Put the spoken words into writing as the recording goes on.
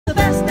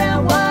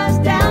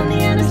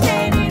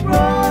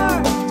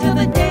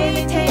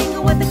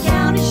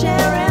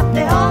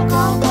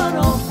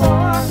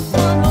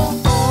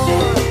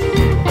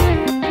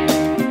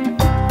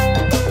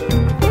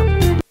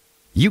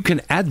You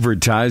can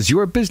advertise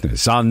your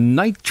business on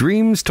Night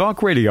Dreams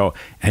Talk Radio,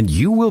 and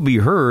you will be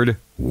heard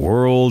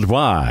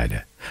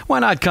worldwide. Why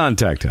not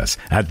contact us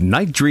at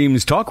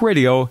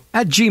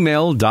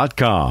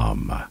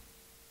nightdreamstalkradio@gmail.com.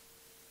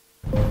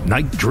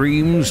 Night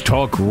Dreams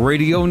Talk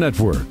Radio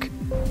Network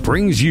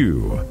brings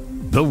you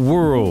the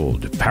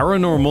World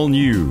Paranormal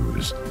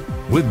News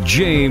with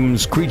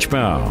James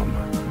Creechbaum.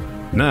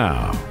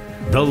 Now,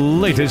 the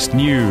latest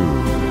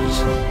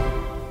news.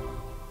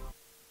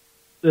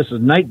 This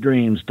is Night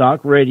Dreams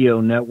Talk Radio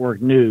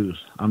Network News.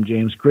 I'm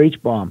James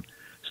Creechbaum.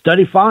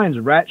 Study finds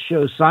rats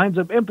show signs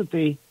of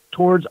empathy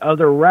towards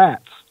other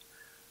rats.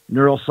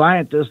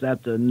 Neuroscientists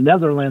at the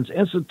Netherlands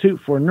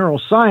Institute for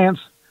Neuroscience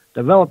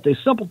developed a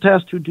simple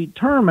test to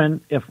determine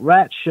if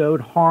rats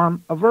showed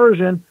harm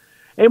aversion,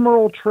 a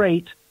moral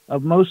trait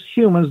of most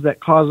humans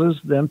that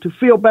causes them to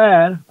feel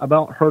bad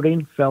about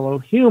hurting fellow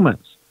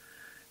humans.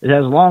 It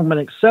has long been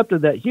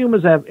accepted that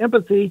humans have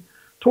empathy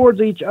towards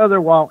each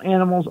other while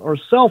animals are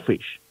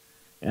selfish.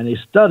 And a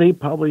study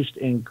published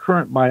in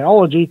Current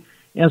Biology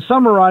and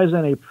summarized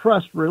in a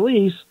press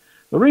release,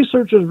 the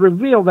researchers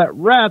revealed that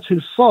rats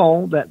who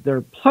saw that their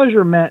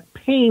pleasure meant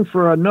pain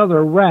for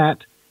another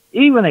rat,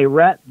 even a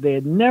rat they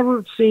had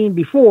never seen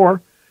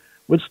before,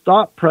 would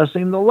stop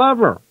pressing the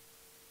lever.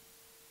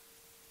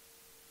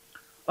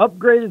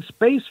 Upgraded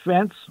space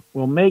fence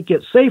will make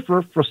it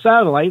safer for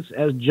satellites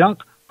as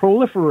junk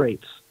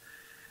proliferates.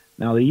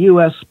 Now, the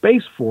U.S.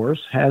 Space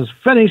Force has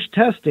finished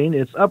testing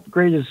its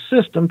upgraded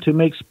system to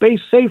make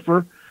space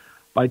safer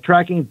by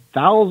tracking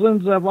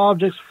thousands of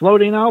objects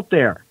floating out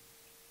there.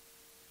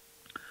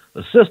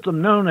 The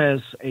system, known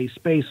as a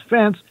space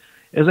fence,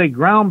 is a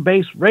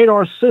ground-based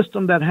radar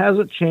system that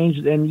hasn't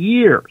changed in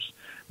years.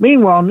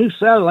 Meanwhile, new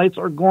satellites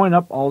are going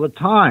up all the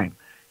time,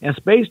 and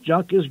space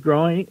junk is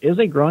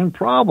a growing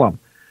problem.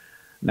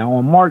 Now,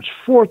 on March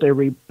 4th, a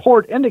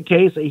report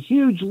indicates a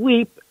huge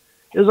leap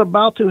is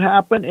about to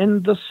happen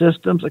in the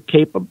system's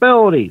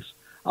capabilities,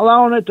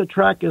 allowing it to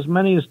track as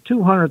many as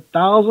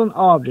 200,000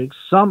 objects,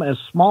 some as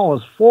small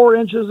as 4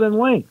 inches in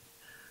length.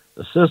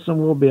 The system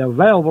will be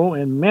available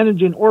in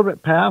managing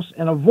orbit paths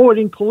and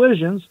avoiding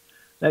collisions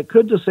that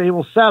could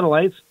disable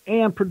satellites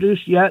and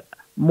produce yet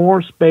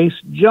more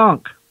space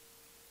junk.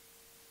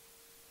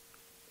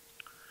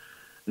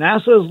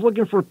 NASA is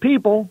looking for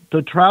people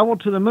to travel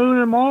to the moon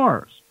and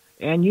Mars,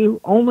 and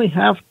you only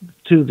have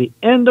to the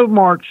end of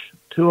March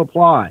to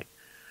apply.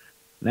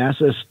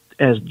 NASA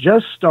has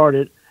just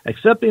started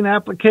accepting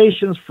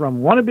applications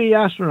from wannabe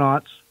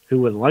astronauts who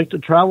would like to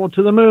travel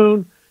to the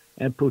moon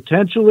and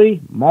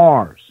potentially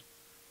Mars.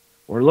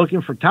 We're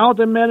looking for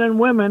talented men and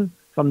women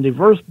from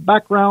diverse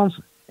backgrounds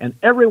and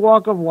every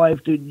walk of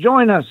life to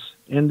join us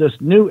in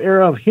this new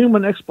era of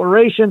human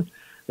exploration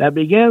that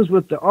begins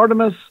with the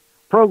Artemis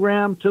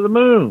program to the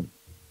moon.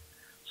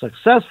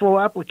 Successful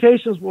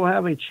applications will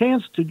have a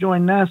chance to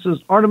join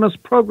NASA's Artemis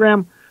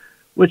program,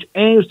 which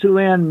aims to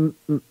land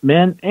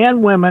men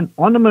and women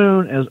on the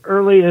moon as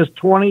early as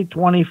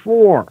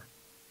 2024.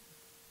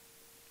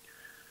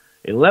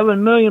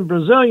 11 million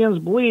Brazilians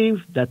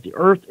believe that the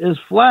Earth is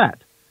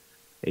flat.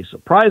 A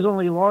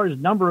surprisingly large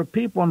number of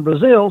people in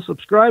Brazil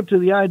subscribe to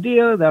the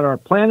idea that our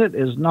planet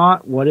is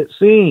not what it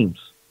seems.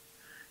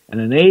 In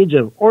an age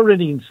of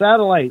orbiting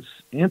satellites,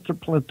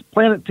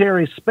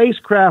 interplanetary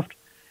spacecraft,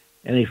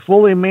 and a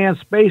fully manned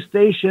space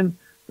station,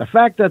 the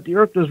fact that the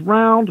Earth is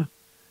round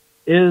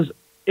is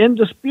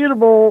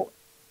indisputable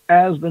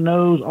as the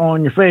nose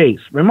on your face.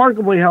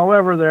 Remarkably,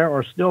 however, there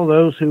are still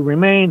those who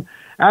remain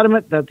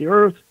adamant that the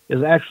Earth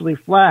is actually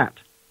flat.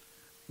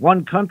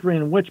 One country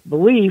in which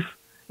belief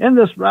in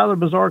this rather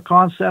bizarre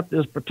concept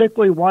is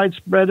particularly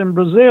widespread in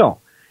Brazil,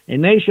 a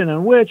nation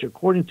in which,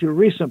 according to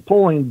recent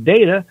polling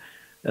data,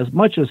 as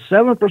much as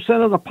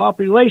 7% of the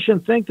population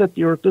think that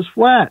the Earth is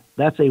flat.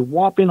 That's a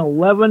whopping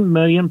 11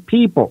 million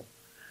people.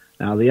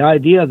 Now, the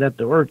idea that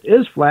the Earth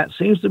is flat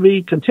seems to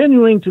be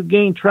continuing to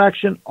gain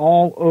traction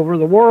all over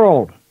the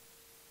world.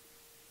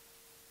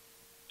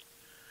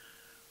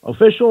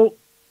 Official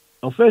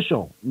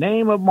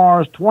name of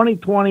Mars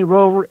 2020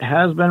 rover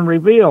has been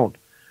revealed.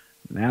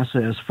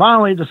 NASA has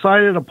finally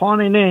decided upon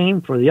a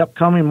name for the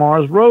upcoming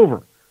Mars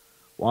rover.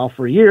 While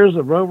for years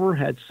the rover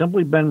had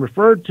simply been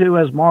referred to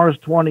as Mars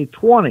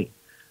 2020,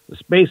 the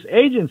space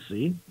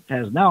agency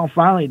has now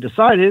finally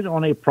decided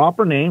on a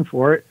proper name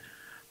for it,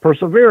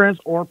 Perseverance,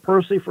 or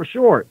Percy for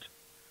short.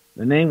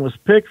 The name was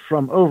picked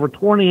from over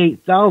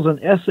 28,000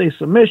 essay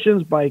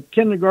submissions by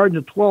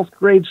kindergarten to 12th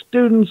grade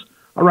students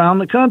around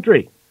the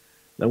country.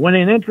 The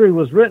winning entry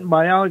was written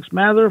by Alex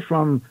Mather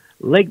from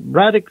Lake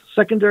Braddock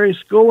Secondary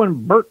School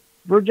in Burt,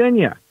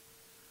 Virginia.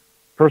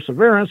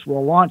 Perseverance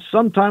will launch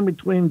sometime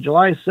between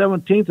July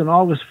 17th and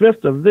August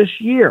 5th of this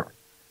year.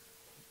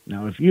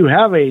 Now, if you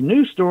have a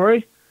news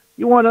story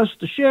you want us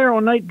to share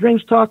on Night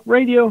Dreams Talk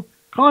Radio,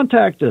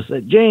 contact us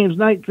at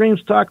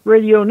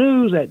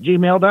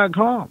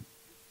jamesnightdreamstalkradio@gmail.com.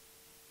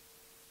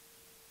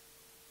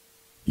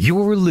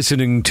 You're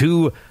listening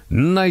to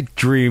Night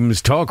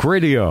Dreams Talk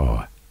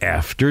Radio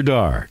After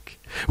Dark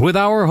with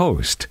our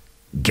host,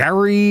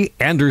 Gary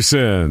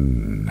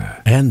Anderson.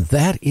 And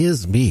that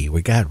is me.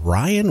 We got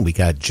Ryan, we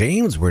got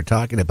James. We're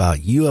talking about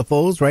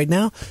UFOs right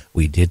now.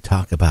 We did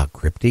talk about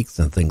cryptids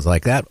and things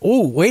like that.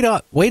 Oh, wait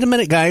a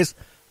minute, guys.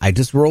 I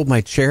just rolled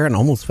my chair and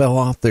almost fell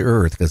off the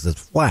earth because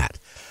it's flat.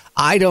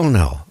 I don't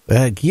know.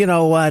 You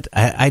know what?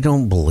 I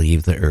don't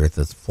believe the earth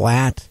is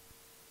flat.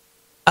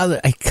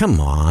 Come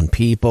on,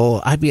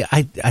 people.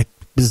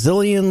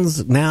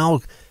 Bazillions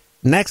now.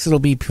 Next, it'll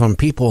be from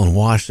people in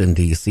Washington,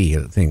 D.C.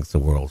 that thinks the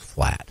world's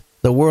flat.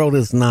 The world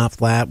is not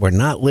flat. We're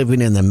not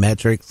living in the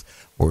metrics.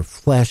 We're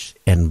flesh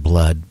and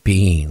blood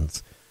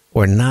beings.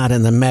 We're not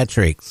in the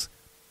metrics.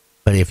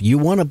 But if you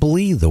want to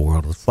believe the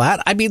world is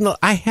flat, I mean,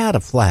 I had a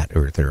flat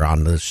earther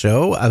on the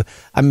show,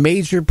 a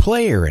major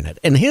player in it.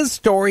 And his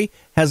story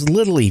has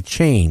literally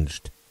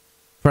changed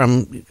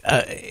from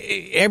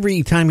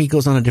every time he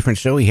goes on a different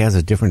show, he has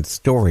a different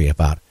story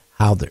about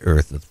how the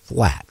earth is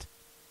flat.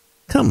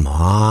 Come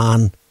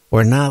on.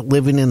 We're not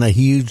living in a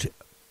huge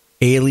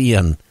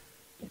alien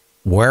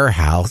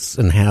warehouse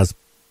and has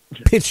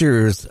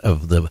pictures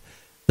of the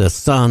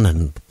sun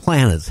and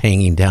planets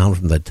hanging down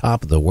from the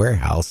top of the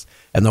warehouse,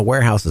 and the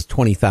warehouse is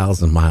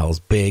 20,000 miles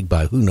big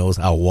by who knows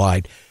how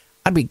wide.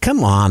 I mean,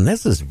 come on,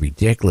 this is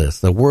ridiculous.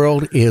 The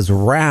world is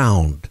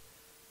round.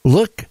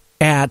 Look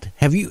at,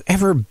 have you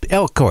ever,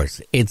 of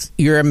course, it's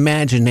your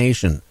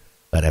imagination,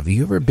 but have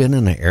you ever been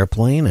in an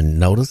airplane and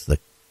noticed the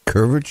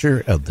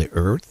curvature of the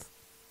earth?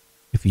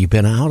 If you've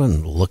been out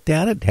and looked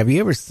at it, have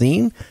you ever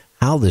seen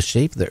how the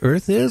shape of the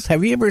earth is?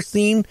 Have you ever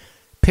seen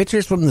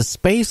pictures from the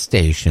space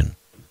station?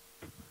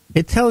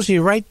 It tells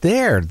you right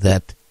there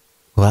that,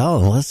 well,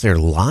 unless they're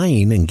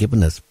lying and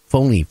giving us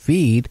phony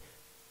feed,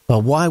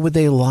 well, why would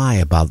they lie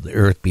about the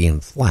earth being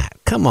flat?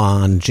 Come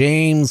on,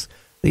 James.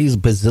 These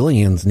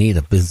bazillions need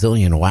a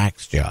bazillion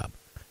wax job.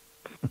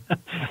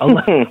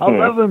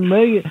 11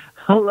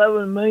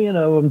 million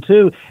of them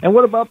too. And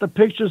what about the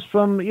pictures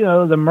from,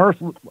 the the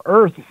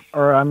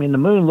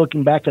moon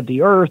looking back at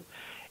the earth,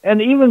 and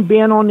even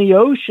being on the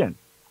ocean?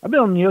 I've been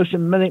on the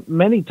ocean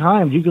many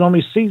times. You can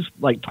only see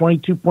like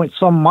 22 point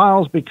some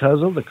miles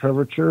because of the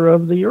curvature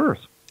of the earth.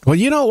 Well,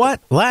 you know what?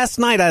 Last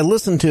night I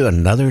listened to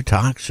another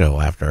talk show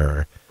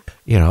after,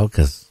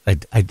 because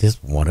I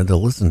just wanted to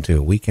listen to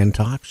a weekend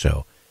talk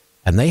show.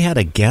 And they had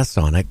a guest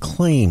on it,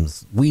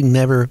 claims we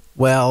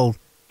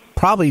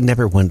probably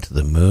never went to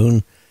the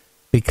moon,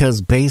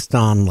 because based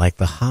on like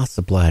the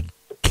Hasselblad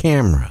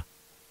camera,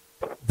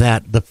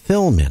 that the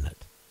film in it,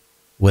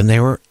 when they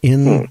were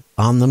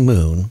on the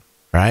moon,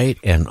 right,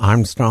 and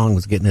Armstrong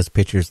was getting his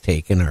pictures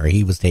taken, or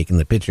he was taking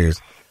the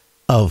pictures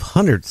of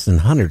hundreds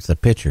and hundreds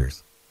of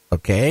pictures,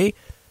 okay?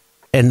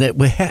 And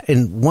that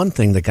and one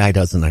thing the guy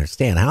doesn't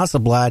understand,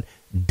 Hasselblad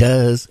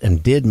does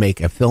and did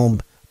make a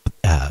film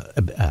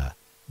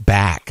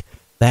back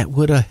that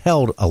would have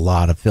held a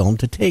lot of film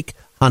to take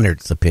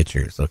hundreds of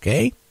pictures,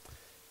 okay?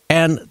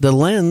 And the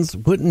lens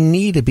wouldn't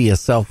need to be a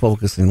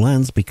self-focusing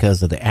lens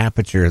because of the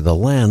aperture of the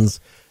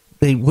lens.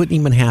 They wouldn't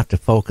even have to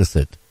focus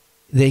it.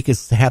 They could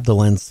have the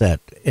lens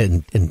set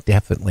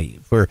indefinitely.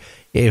 For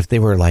if they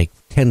were like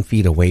 10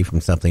 feet away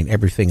from something,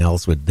 everything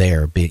else would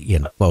be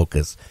in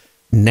focus.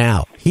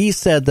 Now, he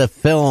said the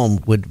film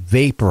would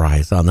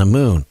vaporize on the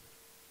moon.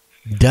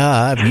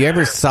 Duh. Have you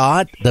ever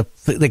saw it?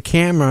 The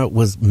camera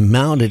was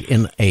mounted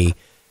in a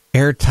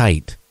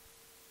airtight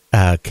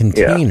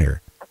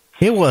container. Yeah.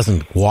 It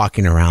wasn't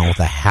walking around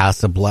with a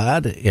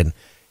Hasselblad.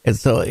 And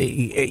so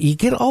you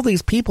get all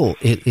these people,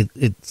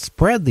 it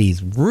spread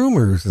these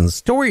rumors and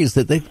stories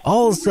that they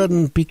all of a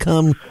sudden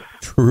become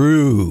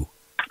true.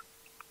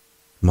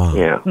 Come on.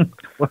 Yeah.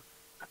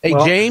 Hey,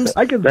 James,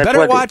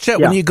 better watch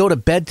out when you go to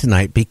bed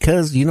tonight,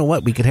 because you know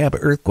what? We could have an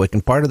earthquake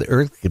and part of the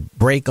earth could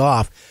break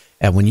off.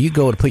 And when you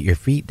go to put your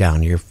feet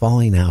down, you're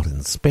falling out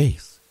in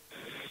space.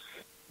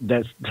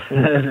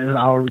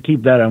 I'll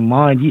keep that in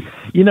mind.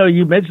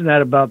 You mentioned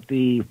that about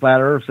the flat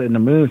Earth and the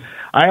moon.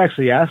 I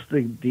actually asked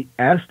him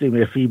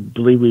if he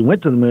believed we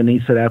went to the moon, and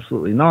he said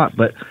absolutely not.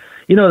 But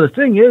the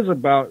thing is,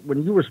 about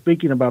when you were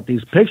speaking about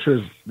these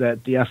pictures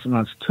that the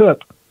astronauts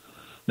took.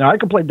 Now I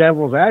can play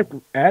devil's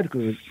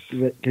advocate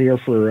here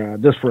for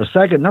just for a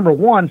second. Number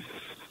one,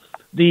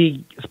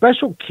 the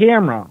special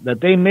camera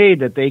that they made,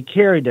 that they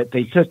carried, that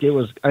they took,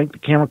 I think the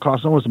camera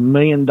cost almost $1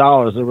 million.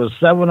 There was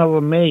 7 of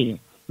them made.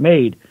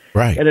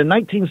 Right. And in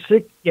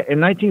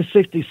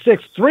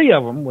 1966, 3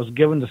 of them was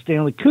given to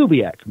Stanley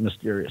Kubrick,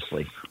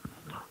 mysteriously.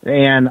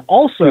 And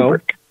also,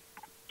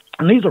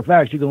 and these are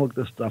facts, you can look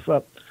this stuff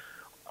up.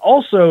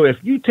 Also, if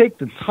you take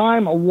the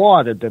time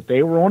allotted that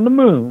they were on the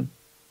moon,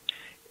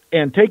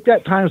 and take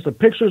that times the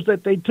pictures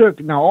that they took.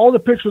 Now, all the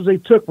pictures they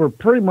took were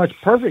pretty much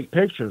perfect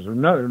pictures.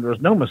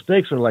 There's no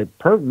mistakes. They're like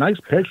nice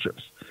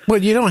pictures.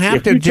 Well, you don't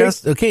have to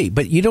adjust.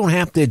 But you don't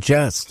have to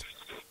adjust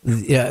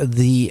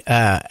the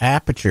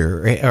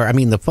aperture, or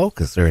the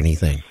focus or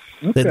anything.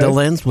 Okay. The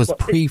lens was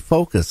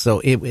pre-focused, so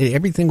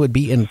everything would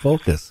be in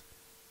focus.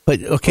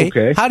 But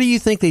okay, how do you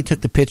think they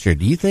took the picture?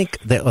 Do you think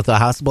that with the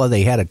Hasselblad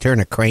they had to turn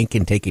a crank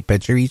and take a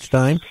picture each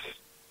time?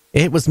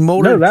 It was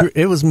motor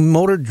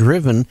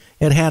driven.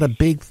 It had a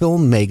big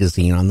film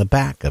magazine on the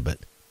back of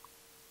it.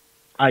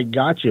 I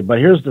got you. But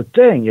here's the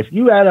thing. If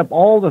you add up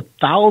all the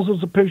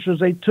thousands of pictures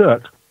they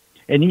took,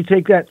 and you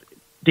take that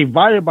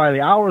divided by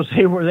the hours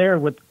they were there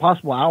with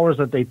possible hours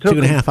that they took,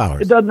 2.5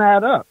 hours. It doesn't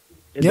add up.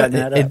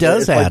 It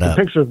does add up.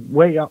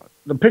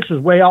 The pictures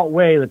way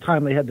outweigh the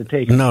time they had to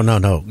take. No.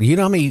 You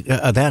know how many,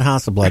 that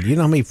Hasselblad, you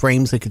know how many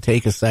frames it could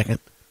take a second?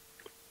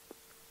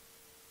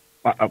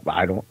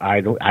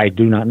 I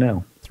do not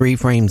know. 3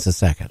 frames a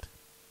second.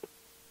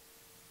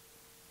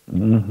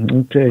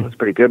 Okay, that's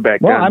pretty good back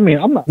then. Well, I mean,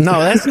 I'm not. No,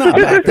 that's not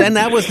back then.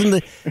 That was in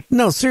the.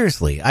 No,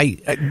 seriously.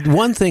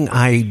 One thing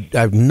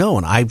I've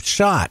known, I've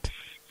shot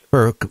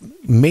for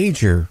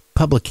major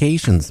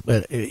publications,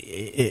 but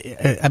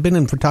I've been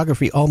in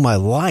photography all my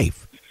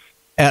life,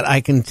 and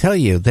I can tell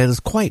you that is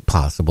quite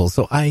possible.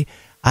 So I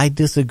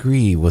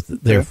disagree with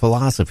their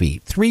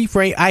philosophy. 3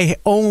 frame. I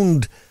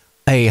owned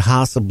a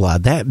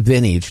Hasselblad, that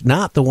vintage,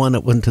 not the one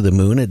that went to the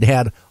moon. It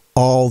had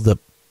all the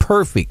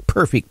perfect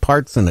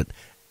parts in it.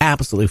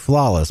 Absolutely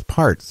flawless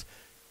parts,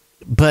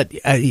 but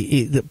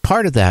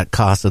part of that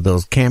cost of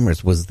those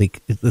cameras was the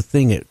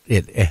thing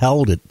it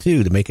held it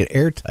to make it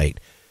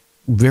airtight.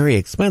 Very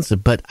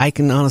expensive, but I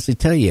can honestly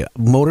tell you,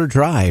 motor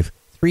drive,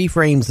 3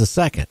 frames a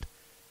second.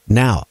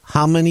 Now,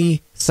 how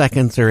many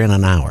seconds are in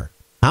an hour?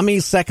 How many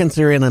seconds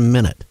are in a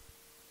minute?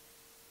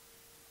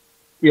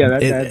 Yeah,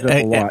 that adds up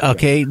a lot.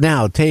 Okay,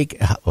 now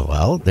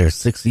there's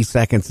 60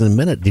 seconds in a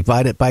minute.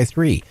 Divide it by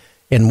 3.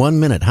 In 1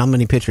 minute, how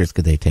many pictures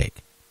could they take?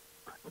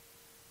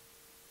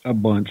 A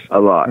bunch. A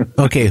lot.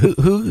 Okay,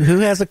 who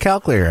has a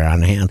calculator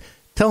on hand?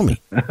 Tell me.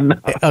 No,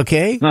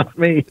 okay? Not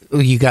me.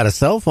 You got a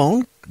cell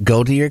phone,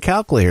 go to your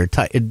calculator,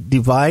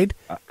 divide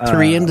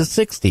 3 into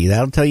 60.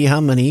 That'll tell you how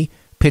many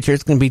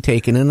pictures can be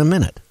taken in a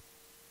minute.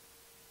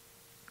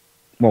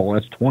 Well,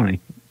 that's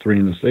 20. 3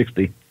 into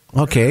 60.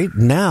 Okay,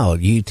 now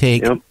you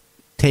take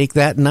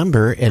that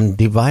number and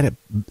divide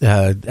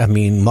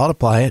it,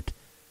 multiply it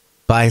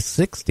by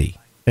 60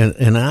 in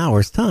an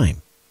hour's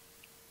time.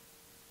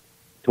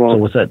 So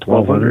what's that,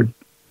 1,200?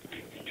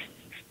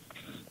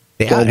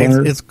 Yeah,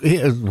 it's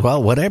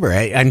well, whatever.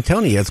 I'm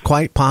telling you, it's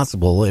quite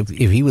possible if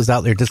he was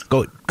out there just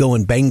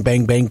going bang,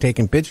 bang, bang,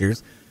 taking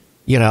pictures.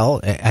 You know,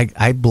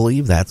 I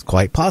believe that's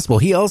quite possible.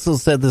 He also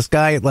said, this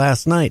guy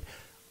last night,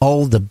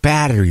 all the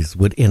batteries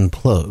would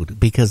implode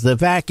because the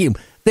vacuum.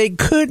 They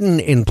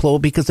couldn't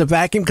implode because of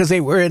vacuum because they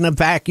were in a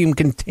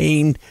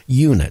vacuum-contained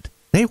unit.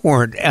 They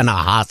weren't in a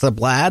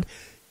Hasselblad.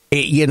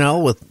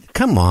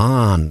 Come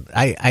on.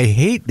 I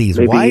hate these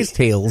wise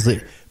tales,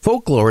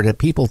 folklore that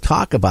people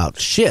talk about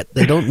shit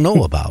they don't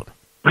know about.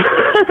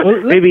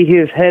 Maybe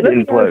his head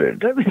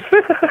imploded.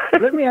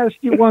 Let me ask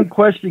you one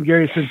question,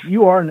 Gary, since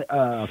you are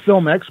a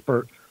film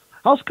expert.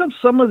 How come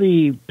some of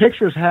the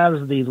pictures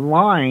have the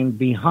line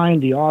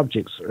behind the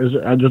objects? There's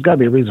got to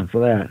be a reason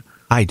for that.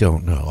 I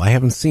don't know. I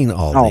haven't seen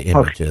all the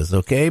images,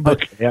 okay?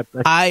 But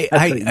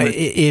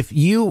if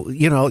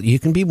you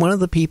can be one of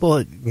the people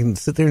that can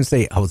sit there and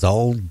say, I was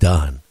all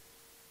done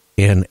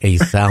in a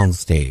sound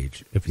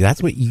stage. If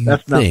that's what you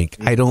think,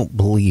 I don't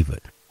believe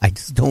it. I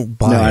just don't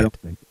buy it. I don't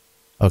think it.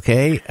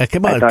 Okay?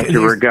 Come on. I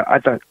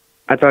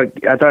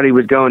thought he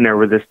was going there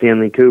with the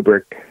Stanley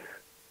Kubrick.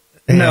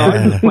 No,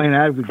 I'm just playing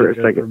advocate for a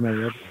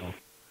second.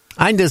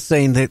 I'm just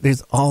saying that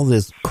there's all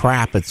this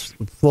crap that's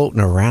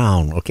floating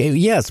around. Okay,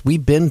 yes,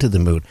 we've been to the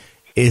moon.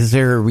 Is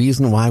there a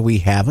reason why we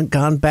haven't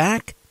gone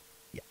back?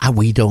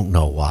 We don't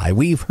know why.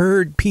 We've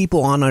heard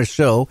people on our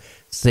show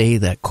say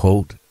that,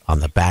 quote, on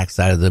the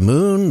backside of the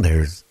moon,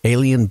 there's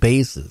alien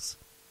bases.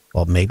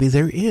 Well, maybe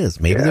there is.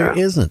 Maybe there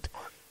isn't.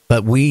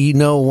 But we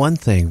know one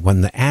thing.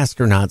 When the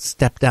astronaut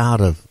stepped out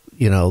of,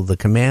 the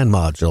command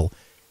module,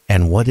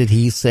 and what did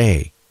he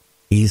say?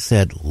 He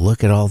said,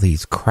 look at all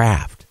these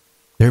craft.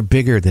 They're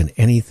bigger than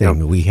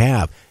anything we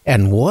have.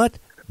 And what?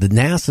 The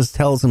NASA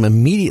tells him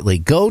immediately,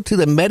 go to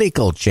the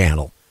medical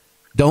channel.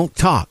 Don't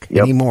talk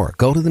anymore.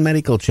 Go to the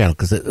medical channel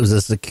because it was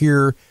a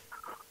secure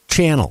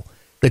channel.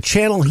 The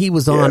channel he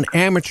was on,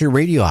 amateur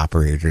radio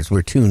operators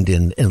were tuned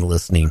in and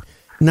listening,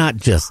 not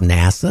just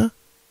NASA.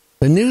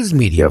 The news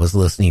media was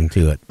listening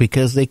to it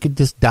because they could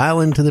just dial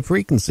into the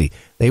frequency.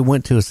 They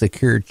went to a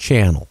secure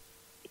channel.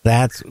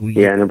 And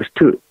it was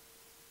 2.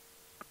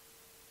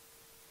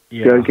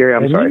 Yeah. Gary,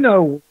 I'm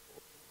sorry.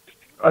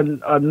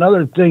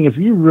 Another thing, if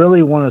you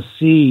really want to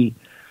see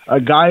a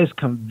guy's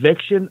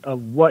conviction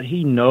of what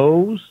he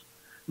knows,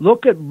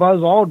 look at Buzz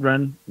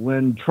Aldrin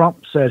when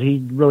Trump said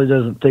he really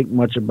doesn't think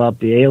much about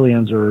the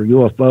aliens or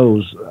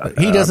UFOs.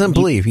 He doesn't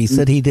believe. He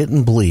said he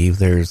didn't believe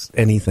there's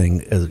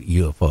anything as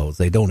UFOs.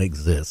 They don't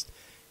exist.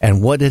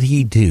 And what did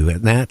he do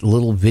in that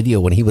little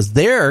video when he was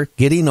there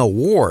getting an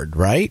award,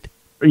 right?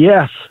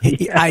 Yes.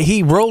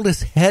 He rolled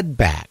his head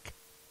back.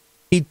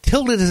 He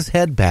tilted his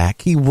head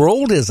back. He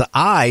rolled his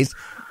eyes.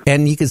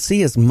 And you could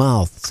see his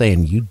mouth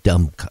saying, you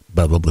dumb,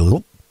 blah, blah,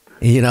 blah.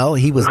 He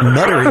was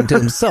muttering to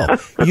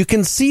himself. You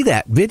can see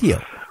that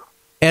video.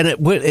 And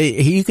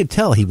you could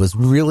tell he was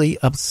really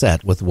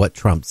upset with what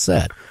Trump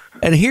said.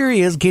 And here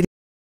he is getting